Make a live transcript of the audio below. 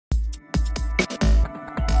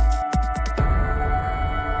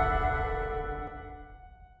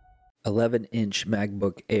11-inch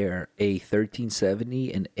MacBook Air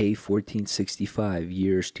A1370 and A1465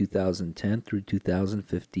 years 2010 through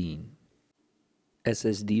 2015.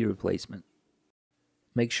 SSD replacement.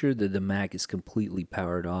 Make sure that the Mac is completely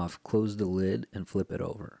powered off. Close the lid and flip it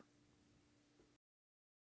over.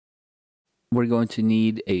 We're going to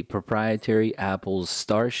need a proprietary Apple's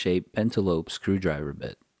star-shaped pentalobe screwdriver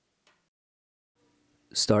bit.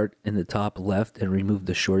 Start in the top left and remove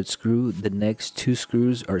the short screw. The next two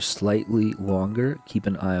screws are slightly longer. Keep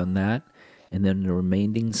an eye on that. And then the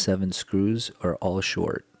remaining 7 screws are all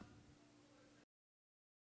short.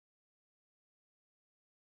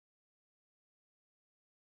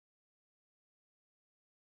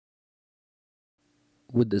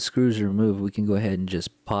 With the screws removed, we can go ahead and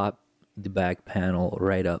just pop the back panel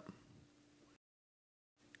right up.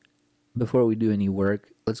 Before we do any work,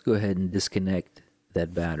 let's go ahead and disconnect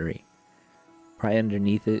that battery. Pry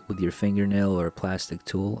underneath it with your fingernail or a plastic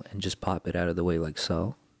tool and just pop it out of the way like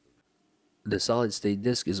so. The solid state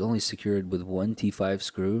disc is only secured with one T5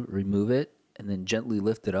 screw. Remove it and then gently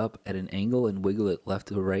lift it up at an angle and wiggle it left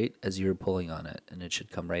to right as you're pulling on it, and it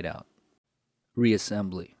should come right out.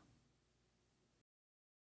 Reassembly.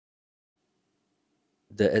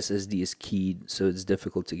 The SSD is keyed, so it's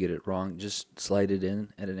difficult to get it wrong. Just slide it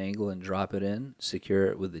in at an angle and drop it in. Secure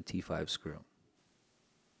it with the T5 screw.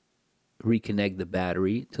 Reconnect the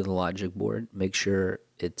battery to the logic board. Make sure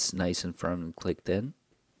it's nice and firm and clicked in.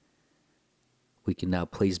 We can now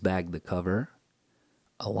place back the cover,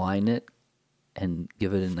 align it, and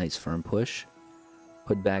give it a nice firm push.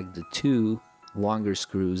 Put back the 2 longer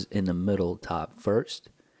screws in the middle top first,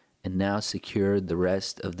 and now secure the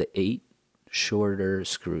rest of the 8 shorter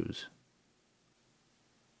screws.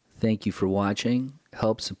 Thank you for watching.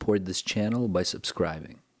 Help support this channel by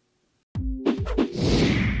subscribing.